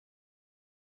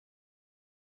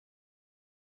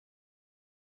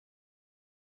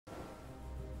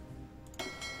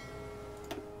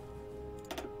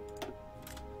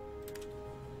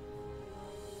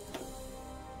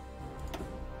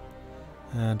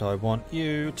And I want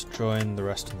you to join the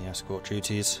rest in the escort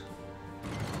duties.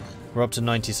 We're up to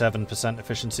 97%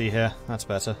 efficiency here. That's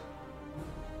better.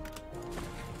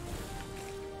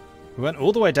 We went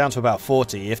all the way down to about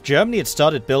 40. If Germany had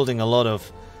started building a lot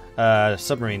of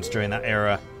submarines during that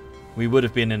era, we would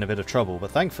have been in a bit of trouble.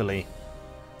 But thankfully,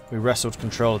 we wrestled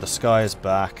control of the skies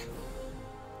back.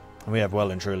 And we have well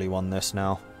and truly won this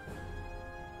now.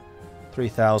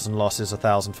 3,000 losses,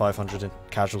 1,500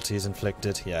 casualties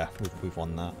inflicted. Yeah, we've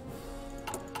won that.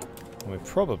 And we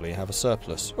probably have a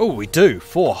surplus. Oh, we do!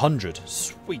 400.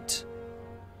 Sweet.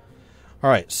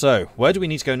 Alright, so, where do we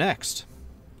need to go next?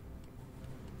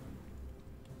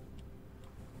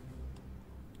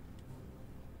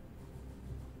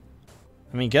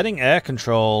 I mean, getting air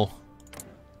control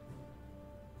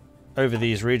over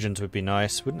these regions would be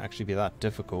nice. Wouldn't actually be that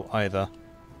difficult either.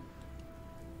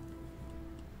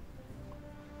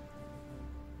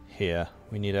 Here.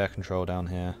 We need air control down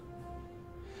here.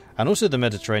 And also the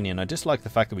Mediterranean. I dislike the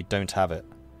fact that we don't have it.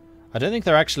 I don't think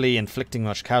they're actually inflicting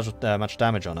much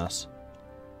damage on us.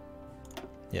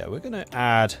 Yeah, we're going to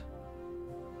add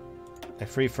a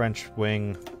Free French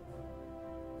wing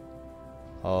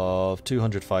of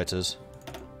 200 fighters.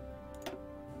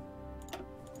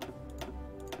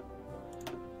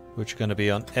 Which are going to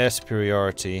be on air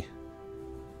superiority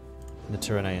in the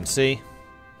Tyrrhenian Sea.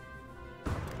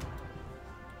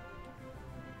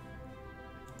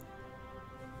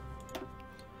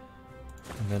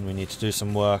 And then we need to do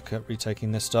some work at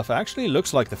retaking this stuff. It actually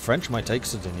looks like the French might take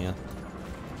Sardinia.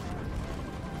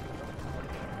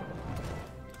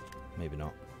 Maybe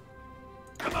not.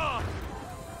 Come on!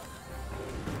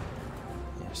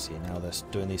 Yeah, see, now they're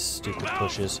doing these stupid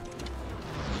pushes.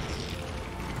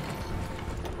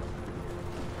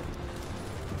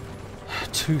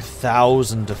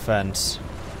 $2,000 defense.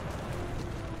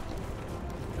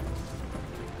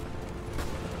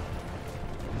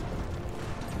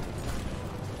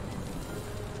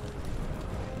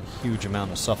 Huge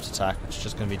amount of soft attack, which is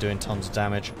just going to be doing tons of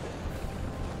damage.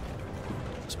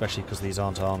 Especially because these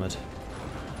aren't armoured.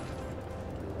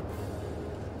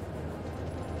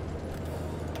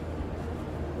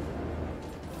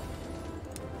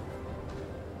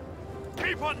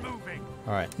 Keep on moving.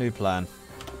 Alright, new plan.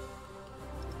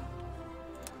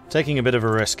 Taking a bit of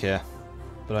a risk here,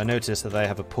 but I notice that they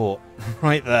have a port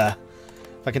right there.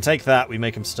 If I can take that, we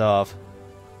make them starve.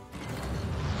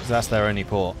 Because that's their only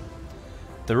port.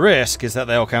 The risk is that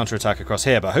they'll counterattack across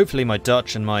here, but hopefully my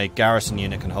Dutch and my garrison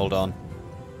unit can hold on.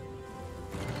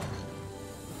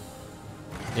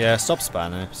 Yeah, stop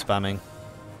spamming.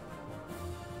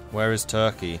 Where is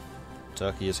Turkey?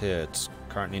 Turkey is here. It's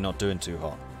currently not doing too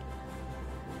hot.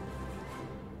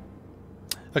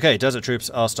 Okay, desert troops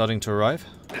are starting to arrive.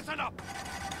 Listen up.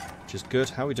 Which is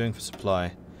good. How are we doing for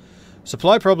supply?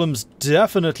 Supply problems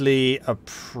definitely a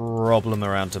problem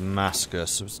around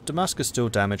Damascus. Is Damascus still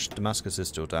damaged? Damascus is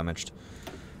still damaged.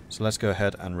 So let's go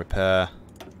ahead and repair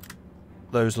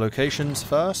those locations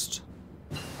first.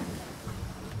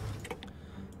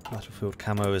 Battlefield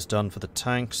camo is done for the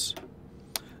tanks.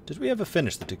 Did we ever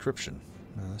finish the decryption?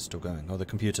 No, that's still going. Oh, the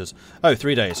computers. Oh,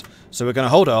 3 days. So we're going to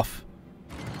hold off.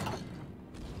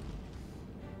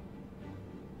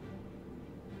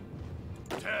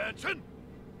 Attention.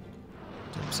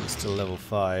 Dempsey's still level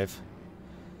 5.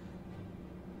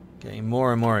 Getting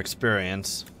more and more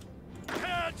experience.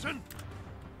 Attention.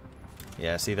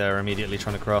 Yeah, see, they're immediately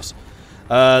trying to cross.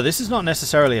 This is not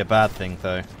necessarily a bad thing,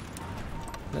 though.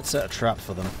 Let's set a trap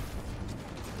for them.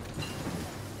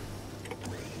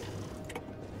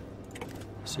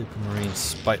 Supermarine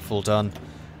Spiteful done.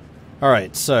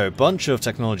 Alright, so, bunch of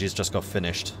technologies just got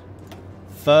finished.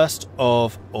 First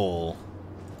of all,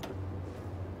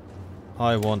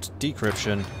 I want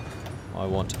decryption, I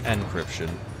want encryption.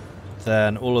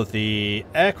 Then all of the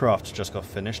aircraft just got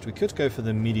finished. We could go for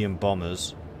the medium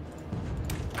bombers.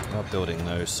 We're not building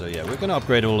those, so yeah, we're going to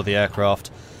upgrade all of the aircraft.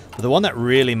 But the one that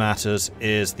really matters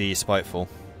is the Spiteful.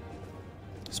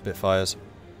 Spitfires.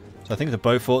 So I think the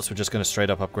Beauforts, we're just going to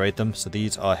straight up upgrade them. So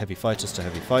these are heavy fighters to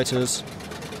heavy fighters.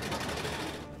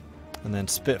 And then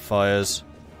Spitfires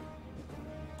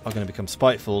are going to become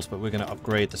Spitefuls, but we're going to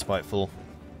upgrade the Spiteful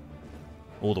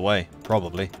all the way,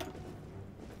 probably.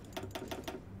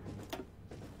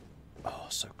 Oh,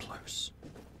 so close.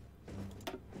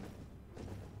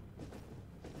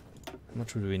 How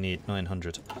much would we need?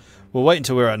 900. We'll wait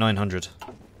until we're at 900,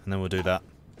 and then we'll do that.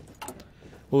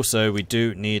 Also, we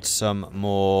do need some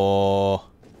more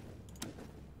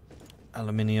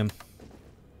aluminium,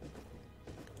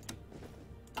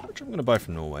 which I'm going to buy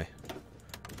from Norway.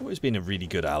 Always been a really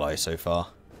good ally so far.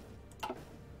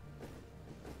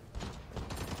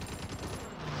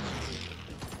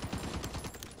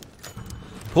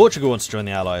 Portugal wants to join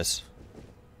the Allies.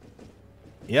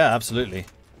 Yeah, absolutely.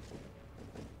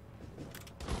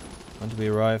 When did we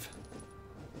arrive?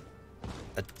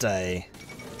 A day.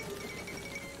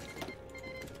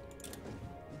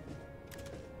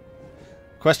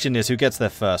 Question is, who gets there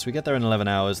first? We get there in 11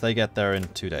 hours. They get there in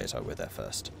 2 days. Oh, we're there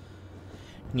first.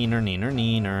 Neener, neener,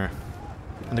 neener.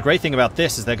 And the great thing about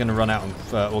this is they're going to run out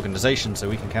of organization, so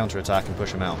we can counterattack and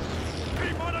push them out.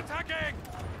 Keep on attacking!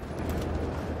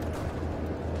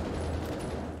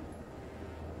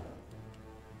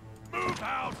 Move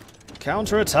out!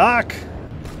 Counterattack!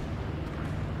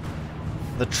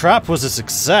 The trap was a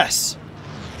success.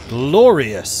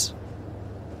 Glorious.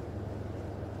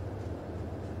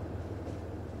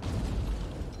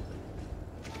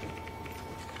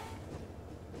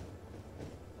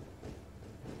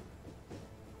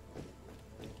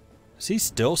 Is he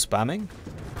still spamming?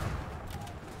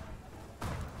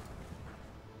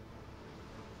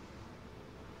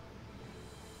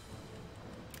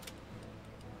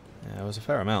 Yeah, it was a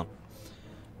fair amount.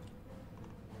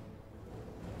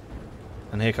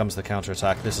 And here comes the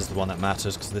counterattack. This is the one that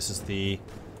matters, because this is the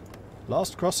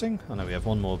last crossing? Oh no, we have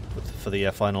one more for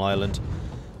the final island.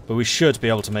 But we should be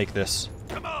able to make this.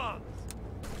 Come on!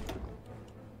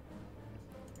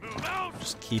 Move out!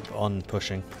 Just keep on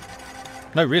pushing.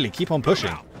 No, really, keep on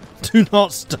pushing. Do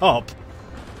not stop.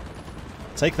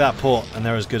 Take that port, and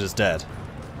they're as good as dead.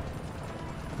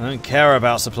 I don't care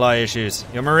about supply issues.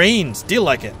 You're Marines! Deal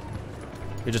like it!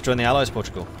 We just joined the Allies,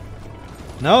 Portugal.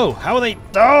 No! How are they...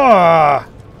 Ah!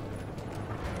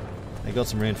 They got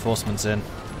some reinforcements in.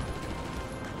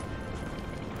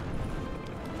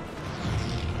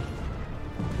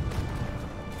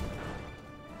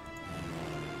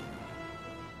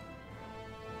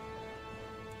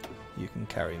 You can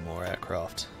carry more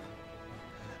aircraft.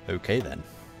 Okay then.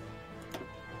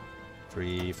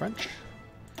 Free French.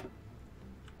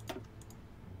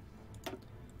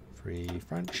 Free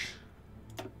French.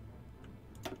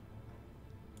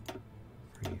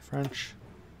 Free French.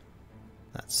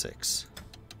 That's 6.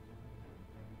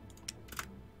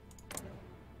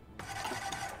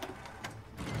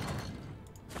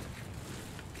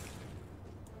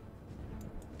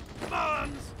 Come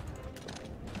on!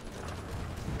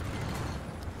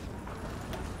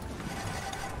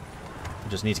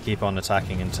 Just need to keep on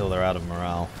attacking until they're out of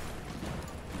morale.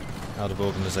 Out of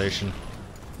organization.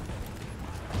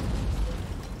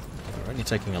 We're only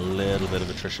taking a little bit of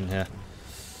attrition here.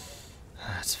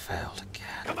 It's failed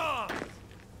again. Come on!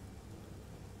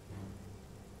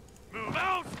 Move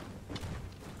out!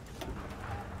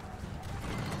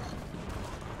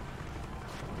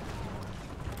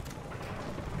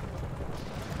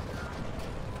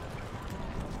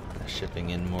 They're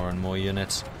shipping in more and more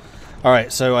units.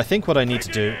 Alright, so I think what I need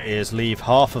to do is leave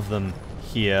half of them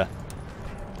here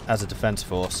as a defense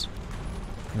force.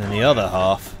 And then the other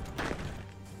half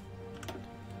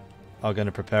are going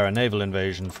to prepare a naval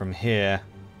invasion from here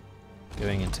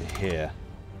going into here.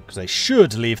 Because they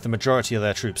should leave the majority of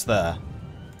their troops there.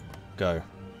 Go.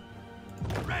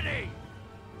 Ready!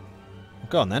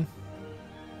 Go on then.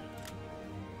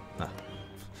 Ah.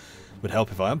 Would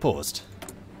help if I unpaused.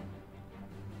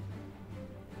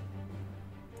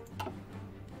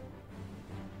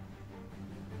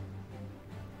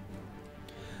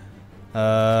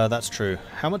 That's true.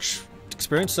 How much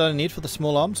experience did I need for the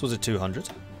small arms? Was it 200?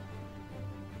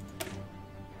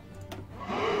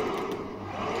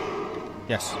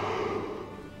 Yes.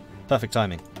 Perfect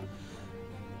timing.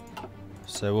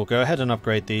 So we'll go ahead and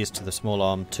upgrade these to the small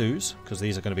arm 2s, because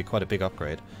these are going to be quite a big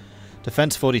upgrade.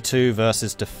 Defense 42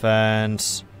 versus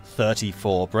defense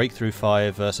 34. Breakthrough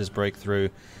 5 versus breakthrough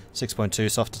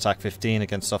 6.2. Soft attack 15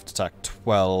 against soft attack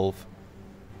 12.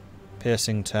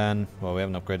 Piercing 10. Well, we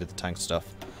haven't upgraded the tank stuff.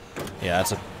 Yeah,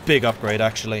 it's a big upgrade,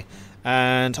 actually.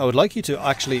 And I would like you to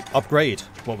actually upgrade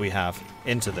what we have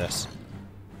into this.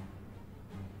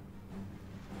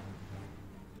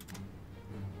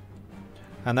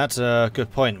 And that's a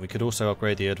good point. We could also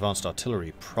upgrade the advanced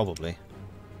artillery, probably.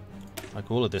 Like,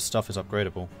 all of this stuff is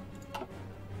upgradable.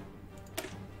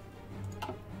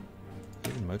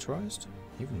 Even motorized?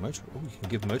 Even motor... Oh, you can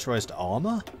give motorized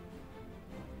armor?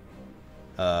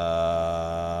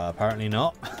 Apparently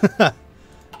not.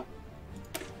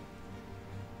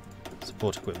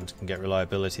 Support equipment can get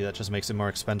reliability, that just makes it more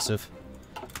expensive.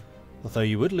 Although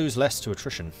you would lose less to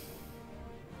attrition.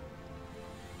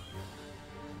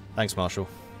 Thanks, Marshall.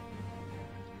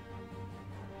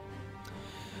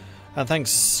 And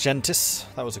thanks, Gentis.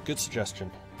 That was a good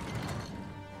suggestion.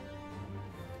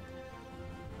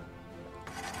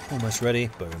 Almost ready.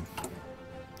 Boom.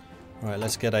 Alright,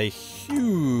 let's get a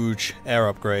huge air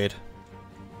upgrade.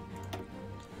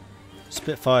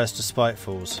 Spitfires to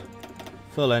Spitefuls.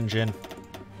 Full engine.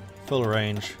 Full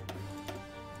range.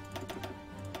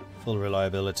 Full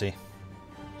reliability.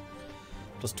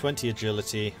 Plus 20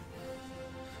 agility.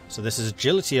 So this is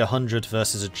agility 100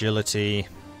 versus agility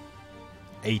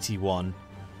 81.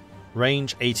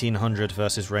 Range 1800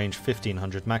 versus range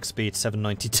 1500. Max speed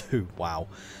 792. Wow.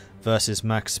 Versus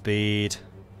max speed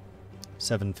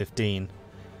 715.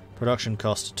 Production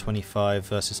cost 25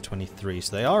 versus 23.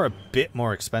 So they are a bit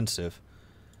more expensive.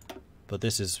 But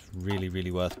this is really, really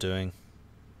worth doing.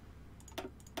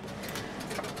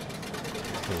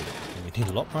 Oh, we need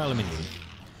a lot more aluminium.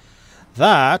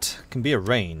 That can be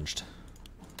arranged.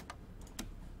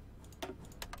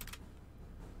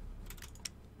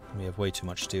 We have way too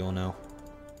much steel now.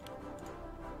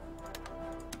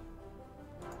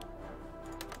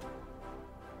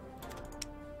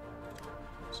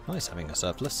 It's nice having a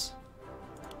surplus.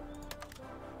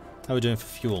 How are we doing for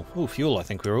fuel? Oh, fuel, I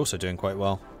think we're also doing quite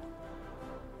well.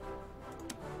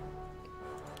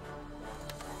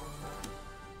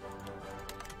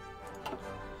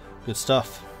 Good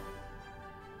stuff.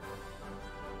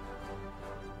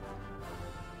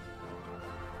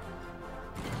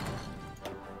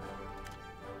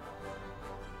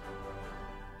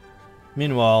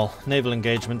 Meanwhile, naval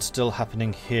engagement still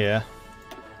happening here.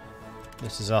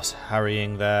 This is us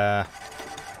harrying their...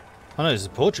 Oh no, this is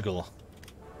Portugal.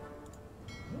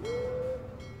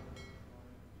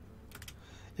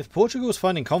 If Portugal is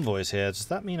finding convoys here, does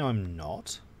that mean I'm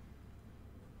not?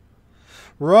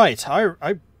 Right,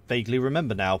 I vaguely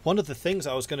remember now. One of the things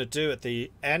I was going to do at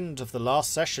the end of the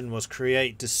last session was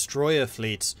create destroyer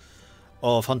fleets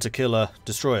of hunter-killer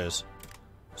destroyers.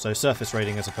 So surface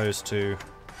raiding as opposed to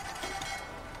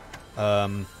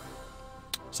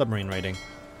submarine raiding.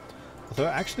 Although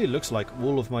it actually looks like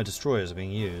all of my destroyers are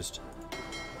being used.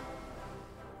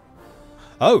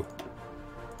 Oh!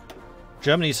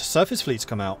 Germany's surface fleets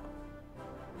come out.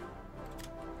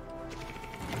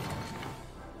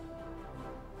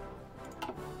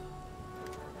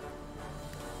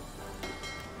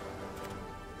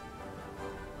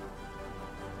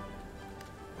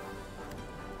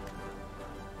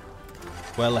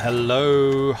 Well,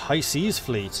 hello, High Seas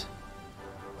Fleet.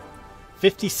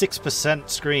 56%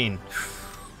 screen.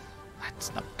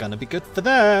 That's not gonna be good for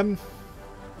them.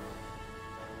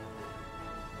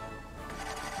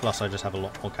 Plus, I just have a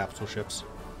lot more capital ships.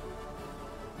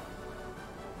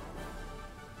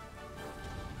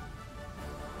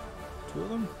 Two of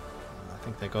them? I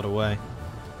think they got away.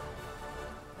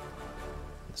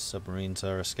 The submarines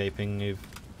are escaping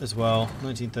as well.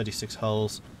 1936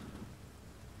 hulls.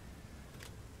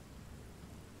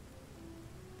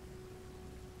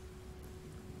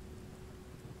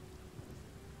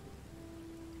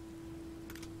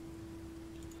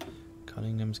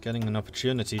 Cunningham's getting an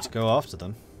opportunity to go after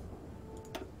them.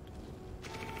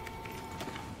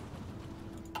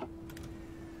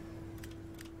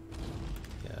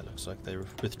 Yeah, it looks like they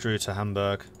withdrew to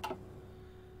Hamburg.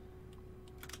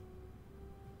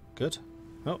 Good.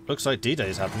 Oh, looks like D-Day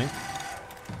is happening.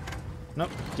 Nope,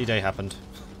 D-Day happened.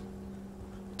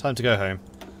 Time to go home.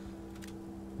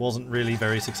 Wasn't really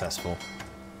very successful.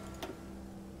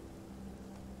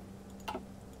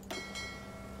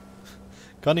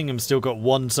 Cunningham's still got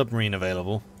one submarine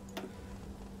available.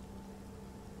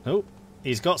 Oh,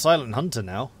 he's got Silent Hunter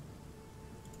now.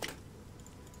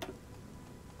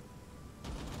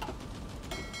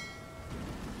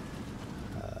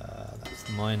 That's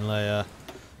the mine layer.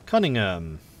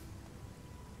 Cunningham.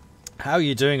 How are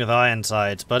you doing with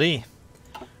Ironsides, buddy?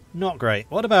 Not great.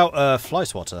 What about Fly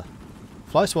Swatter?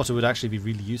 Fly Swatter would actually be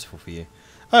really useful for you.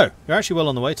 Oh, you're actually well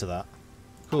on the way to that.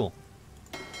 Cool.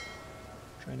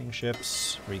 Training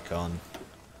ships, recon. I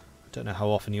don't know how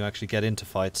often you actually get into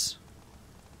fights.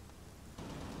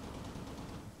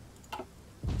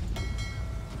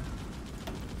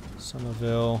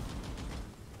 Somerville.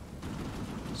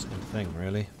 Same thing,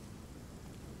 really.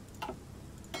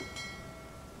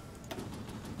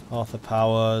 Arthur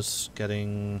Powers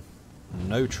getting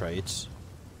no trades.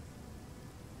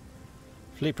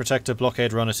 Fleet Protector,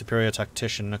 Blockade Runner, Superior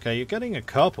Tactician. Okay, you're getting a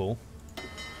couple.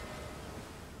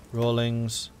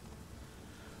 Rawlings.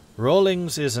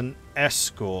 Rawlings is an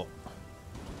escort.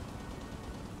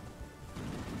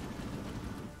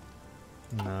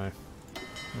 No. Not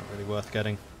really worth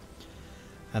getting.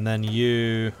 And then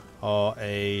you are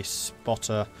a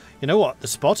spotter. You know what? The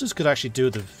spotters could actually do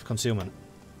the concealment.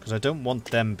 Because I don't want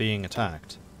them being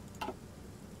attacked.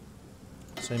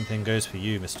 Same thing goes for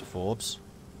you, Mr. Forbes.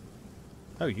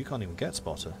 Oh, you can't even get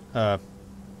spotter.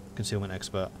 Concealment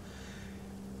expert.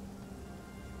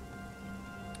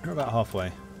 You're about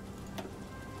halfway.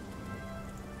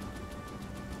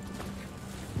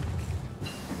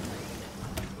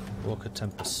 Walker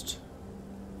Tempest.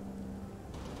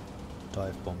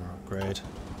 Dive bomber upgrade.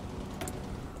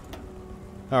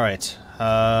 Alright.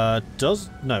 No,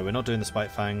 we're not doing the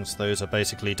Spike Fangs. Those are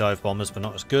basically dive bombers, but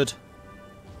not as good.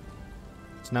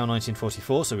 It's now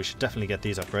 1944, so we should definitely get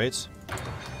these upgrades.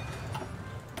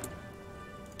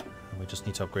 And we just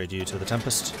need to upgrade you to the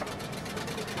Tempest.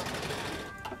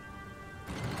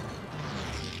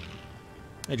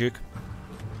 Hey, Duke.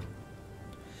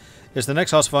 Is the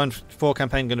next Hearts of Iron 4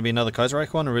 campaign going to be another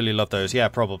Kaiserreich one? I really love those. Yeah,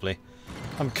 probably.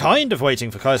 I'm kind of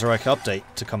waiting for Kaiserreich update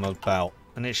to come about.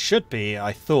 And it should be,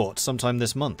 I thought, sometime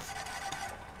this month.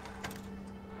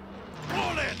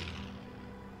 Alright,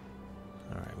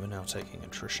 we're now taking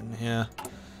attrition here.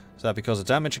 Is that because of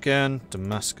damage again?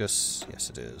 Damascus. Yes,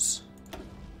 it is.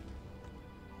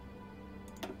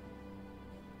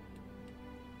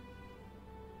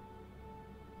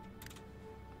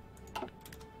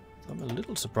 I'm a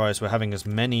little surprised we're having as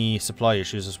many supply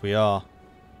issues as we are.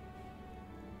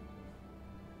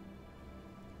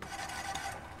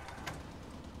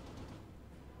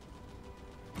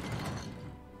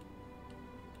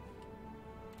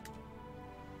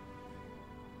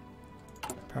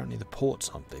 Apparently the ports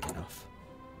aren't big enough.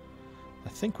 I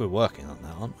think we're working on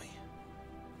that, aren't we?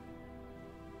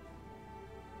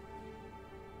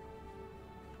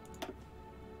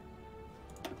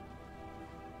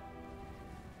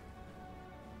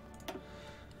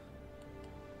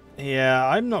 Yeah,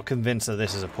 I'm not convinced that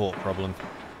this is a port problem.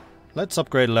 Let's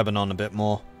upgrade Lebanon a bit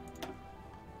more.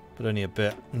 But only a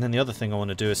bit. And then the other thing I want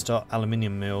to do is start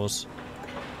aluminium mills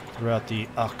throughout the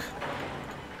Ak.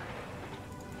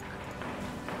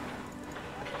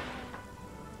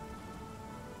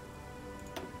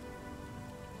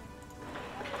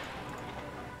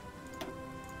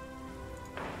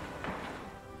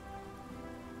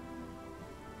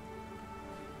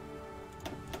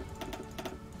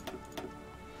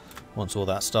 Once all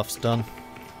that stuff's done.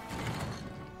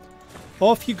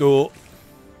 Off you go.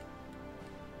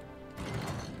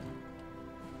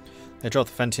 They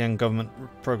dropped the Fentian government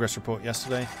progress report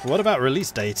yesterday. What about release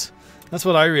date? That's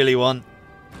what I really want.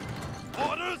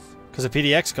 Because at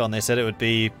PDXCon they said it would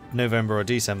be November or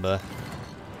December.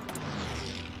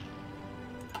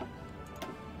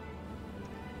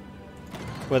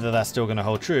 Whether that's still going to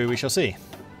hold true, we shall see.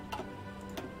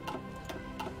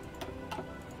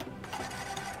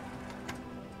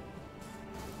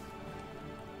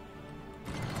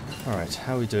 Alright,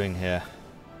 how are we doing here?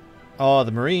 Are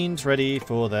the Marines ready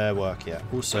for their work yet?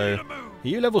 Also, are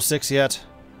you level 6 yet?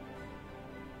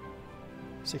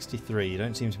 63, you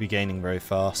don't seem to be gaining very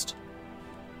fast.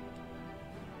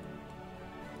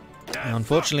 And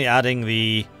unfortunately, adding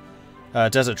the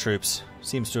desert troops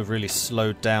seems to have really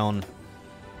slowed down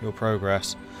your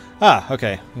progress. Ah,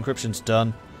 okay, encryption's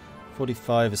done.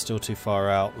 45 is still too far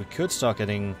out. We could start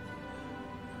getting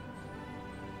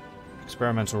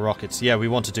experimental rockets. Yeah, we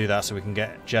want to do that so we can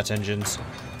get jet engines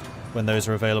when those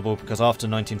are available, because after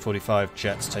 1945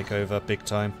 jets take over big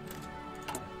time.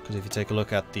 Because if you take a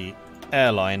look at the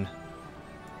airline,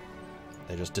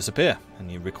 they just disappear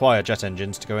and you require jet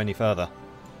engines to go any further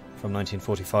from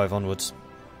 1945 onwards.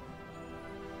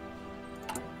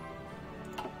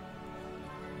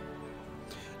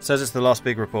 It says it's the last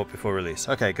big report before release.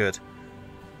 Okay, good.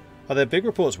 Are there big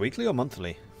reports weekly or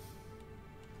monthly?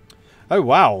 Oh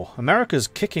wow, America's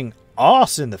kicking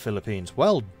ass in the Philippines.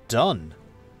 Well done.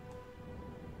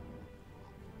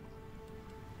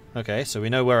 Okay, so we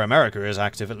know where America is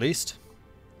active at least.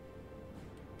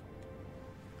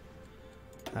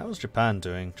 How's Japan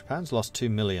doing? Japan's lost 2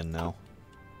 million now.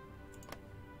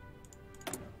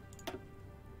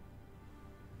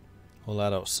 All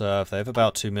adults serve. They have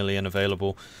about 2 million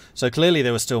available. So clearly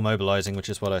they were still mobilizing, which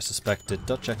is what I suspected.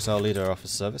 Dutch exile leader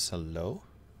offers service. Hello?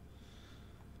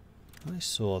 I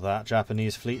saw that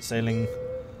Japanese fleet sailing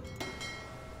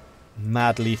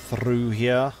madly through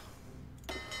here.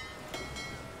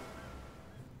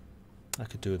 I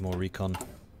could do with more recon.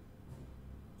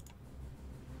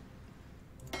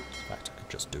 In fact, I could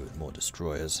just do with more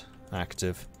destroyers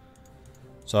active.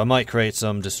 So I might create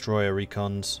some destroyer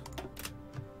recons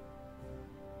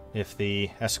if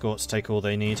the escorts take all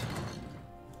they need.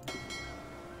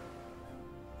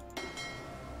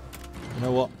 You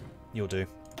know what? You'll do.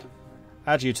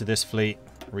 Add you to this fleet.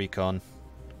 Recon.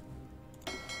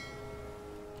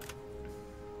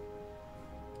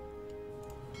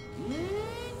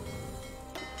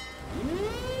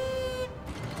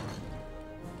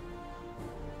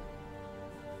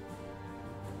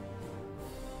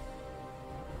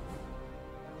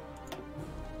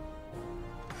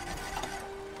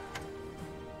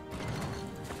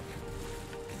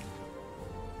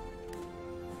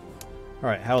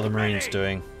 Alright, how are the Marines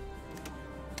doing?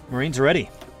 Marines are ready.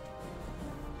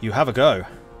 You have a go.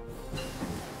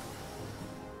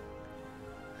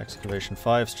 Excavation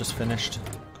 5's just finished.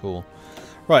 Cool.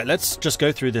 Right, let's just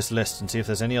go through this list and see if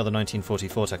there's any other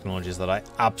 1944 technologies that I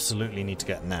absolutely need to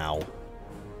get now.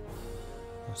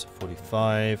 That's a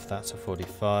 45, that's a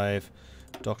 45.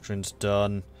 Doctrine's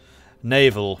done.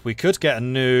 Naval, we could get a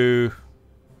new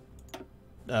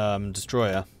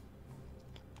destroyer.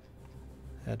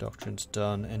 Air doctrine's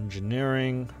done.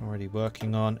 Engineering, already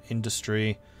working on.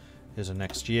 Industry is a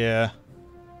next year.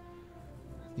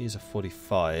 These are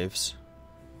 45s.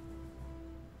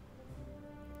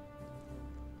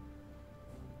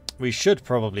 We should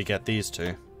probably get these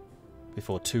two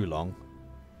before too long.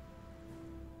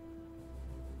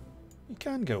 You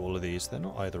can get all of these, they're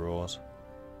not either ors.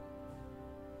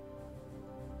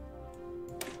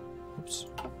 Oops.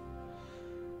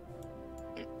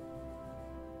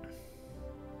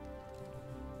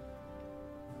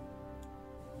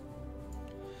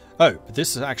 Oh, but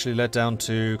this has actually led down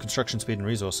to construction speed and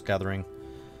resource gathering.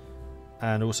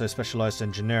 And also specialized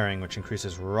engineering, which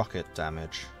increases rocket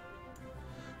damage.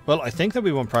 Well, I think that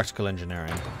we want practical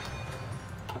engineering.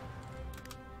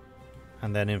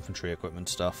 And then infantry equipment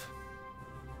stuff.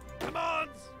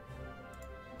 Commands!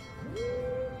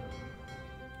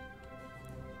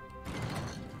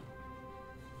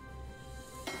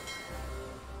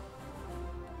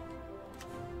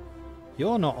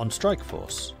 You're not on strike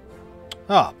force.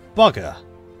 Ah, bugger.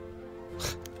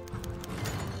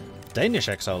 Danish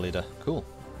exile leader. Cool.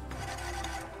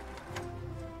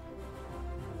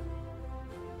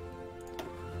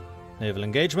 Naval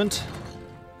engagement.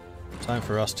 Time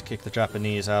for us to kick the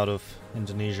Japanese out of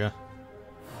Indonesia.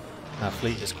 Our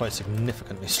fleet is quite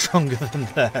significantly stronger than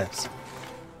theirs.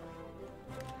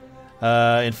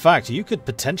 In fact, you could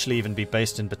potentially even be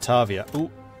based in Batavia.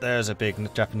 Ooh, there's a big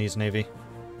Japanese navy.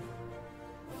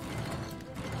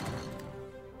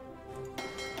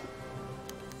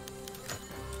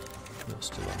 You're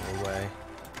still on your way.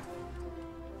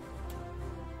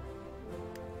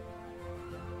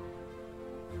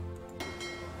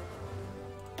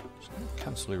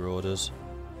 Cancel your orders.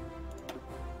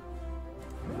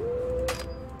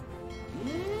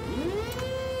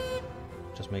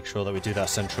 Just make sure that we do that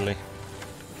centrally.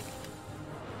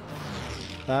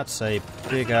 That's a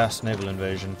big-ass naval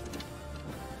invasion.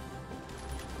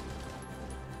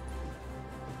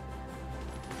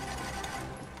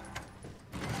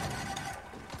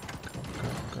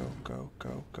 Go, go,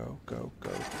 go, go, go, go.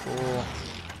 4,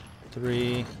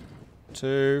 3,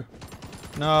 2...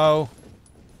 No!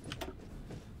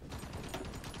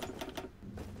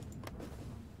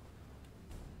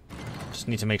 Just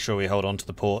need to make sure we hold on to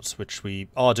the ports, which we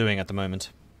are doing at the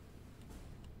moment.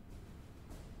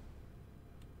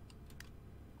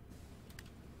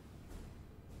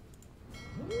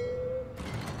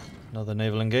 Another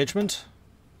naval engagement.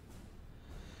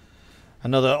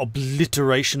 Another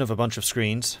obliteration of a bunch of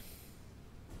screens.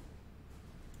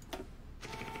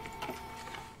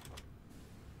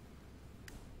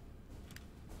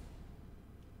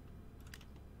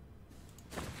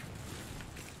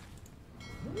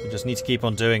 We just need to keep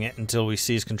on doing it until we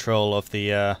seize control of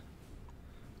the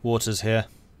waters here.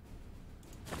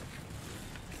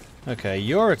 Okay,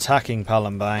 you're attacking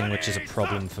Palembang, which is a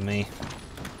problem for me.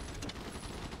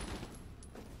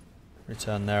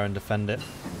 Return there and defend it.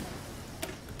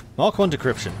 Mark 1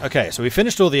 decryption. Okay, so we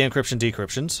finished all the encryption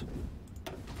decryptions.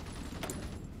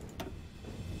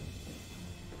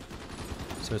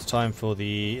 So it's time for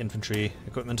the infantry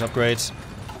equipment upgrades.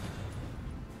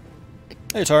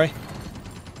 Hey, Tori.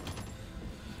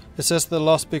 It says the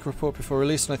last big report before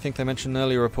release, and I think they mentioned an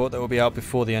earlier report that will be out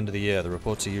before the end of the year. The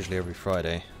reports are usually every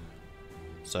Friday.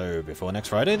 So, before next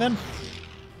Friday, then?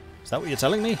 Is that what you're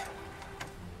telling me?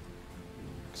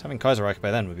 Because having Kaiserreich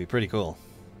by then would be pretty cool.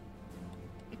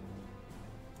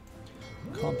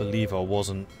 Can't believe I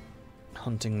wasn't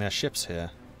hunting their ships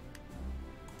here.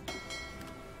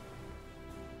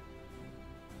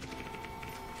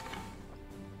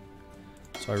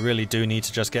 So I really do need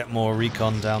to just get more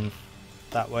recon down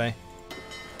that way.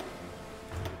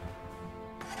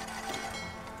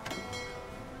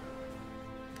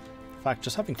 In fact,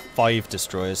 just having 5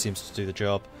 destroyers seems to do the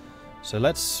job. So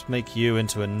let's make you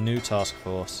into a new task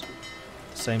force.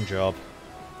 Same job.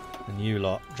 And you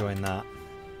lot join that.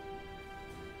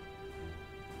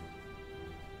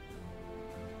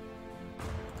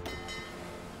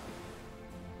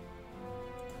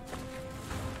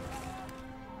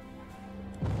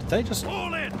 Did they just...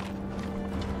 All in!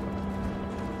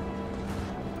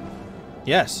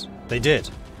 Yes, they did.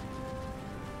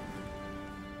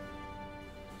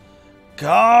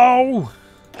 Go!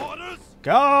 Orders!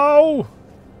 Go!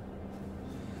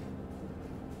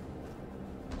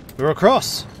 We're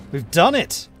across! We've done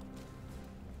it!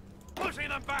 Pushing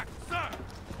them back, sir!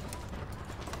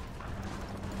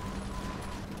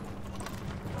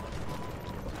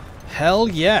 Hell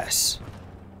yes!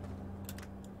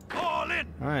 All in!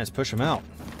 Alright, let's push them out.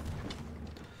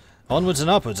 Onwards and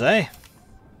upwards, eh?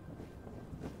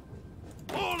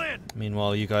 All in!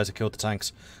 Meanwhile, you guys have killed the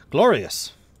tanks.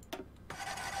 Glorious!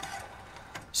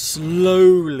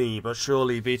 Slowly but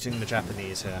surely beating the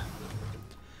Japanese here.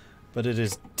 But it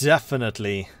is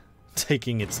definitely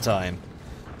taking its time.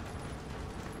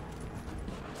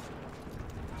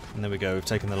 And there we go, we've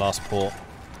taken the last port.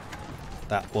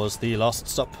 That was the last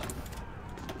stop.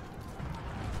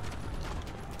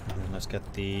 And then let's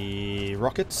get the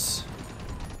rockets.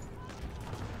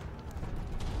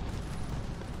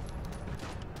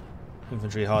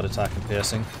 Infantry, hard attack and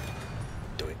piercing.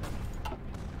 Do it.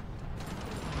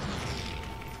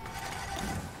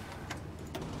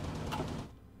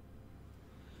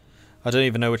 I don't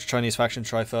even know which Chinese faction to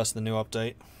try first in the new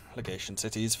update. Legation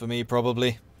cities for me,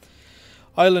 probably.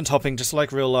 Island hopping, just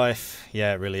like real life.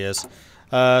 Yeah, it really is.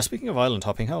 Speaking of island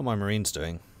hopping, how are my Marines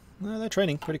doing? They're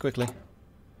training pretty quickly.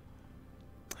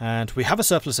 And we have a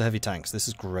surplus of heavy tanks. This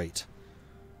is great.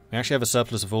 We actually have a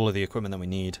surplus of all of the equipment that we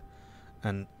need.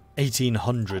 And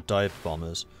 1,800 dive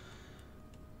bombers.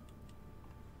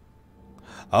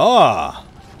 Ah!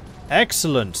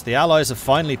 Excellent! The Allies have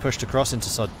finally pushed across into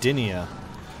Sardinia.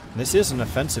 This is an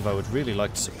offensive I would really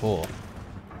like to support.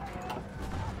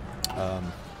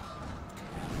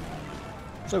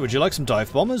 So, would you like some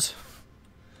dive bombers?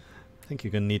 I think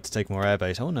you're going to need to take more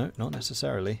airbait. Oh no, not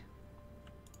necessarily.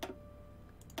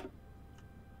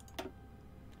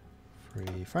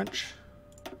 Free French.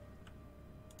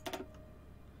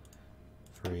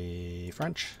 Free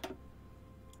French.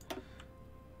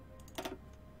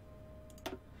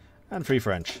 And free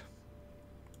French.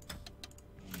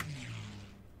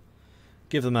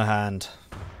 Give them a hand.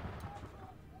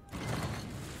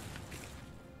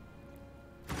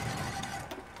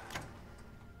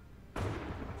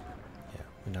 Yeah,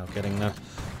 we're now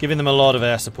giving them a lot of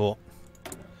air support.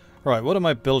 Right, what am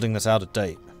I building that's out of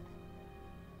date?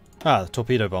 Ah, the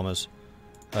torpedo bombers.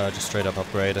 Just straight up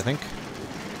upgrade, I think.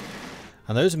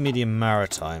 And those are medium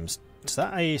maritimes. Is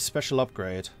that a special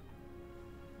upgrade?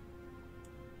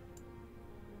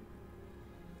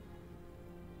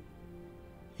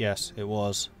 Yes, it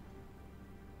was.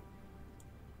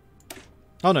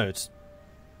 Oh no, it's...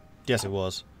 Yes, it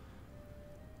was.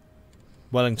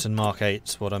 Wellington Mark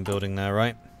 8's what I'm building there,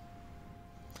 right?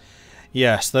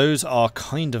 Yes, those are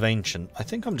kind of ancient. I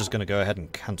think I'm just going to go ahead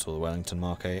and cancel the Wellington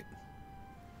Mark 8.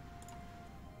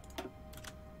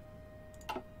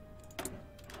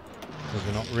 Because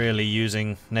we're not really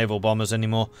using naval bombers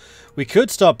anymore. We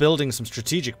could start building some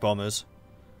strategic bombers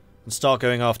and start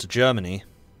going after Germany.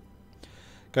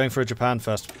 Going for a Japan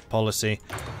first policy.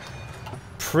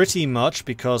 Pretty much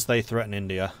because they threaten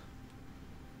India.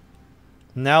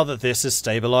 Now that this is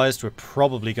stabilized, we're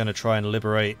probably going to try and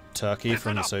liberate Turkey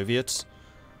from the Soviets.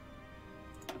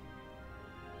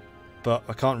 But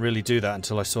I can't really do that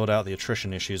until I sort out the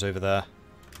attrition issues over there.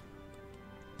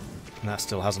 And that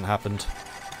still hasn't happened.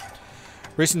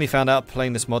 Recently found out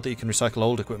playing this mod that you can recycle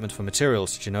old equipment for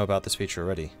materials. Did you know about this feature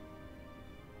already?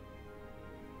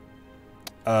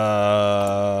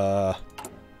 Have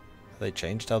they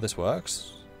changed how this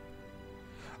works?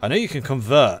 I know you can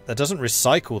convert. That doesn't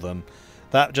recycle them.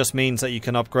 That just means that you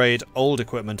can upgrade old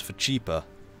equipment for cheaper,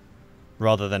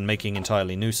 rather than making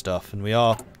entirely new stuff, and we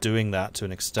are doing that to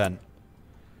an extent.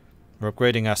 We're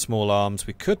upgrading our small arms.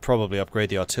 We could probably upgrade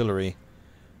the artillery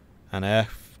and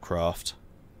aircraft.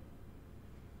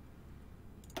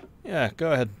 Yeah,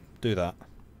 go ahead, do that.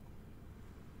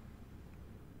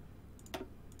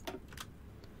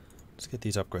 Let's get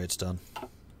these upgrades done.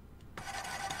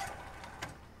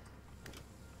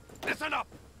 Listen up!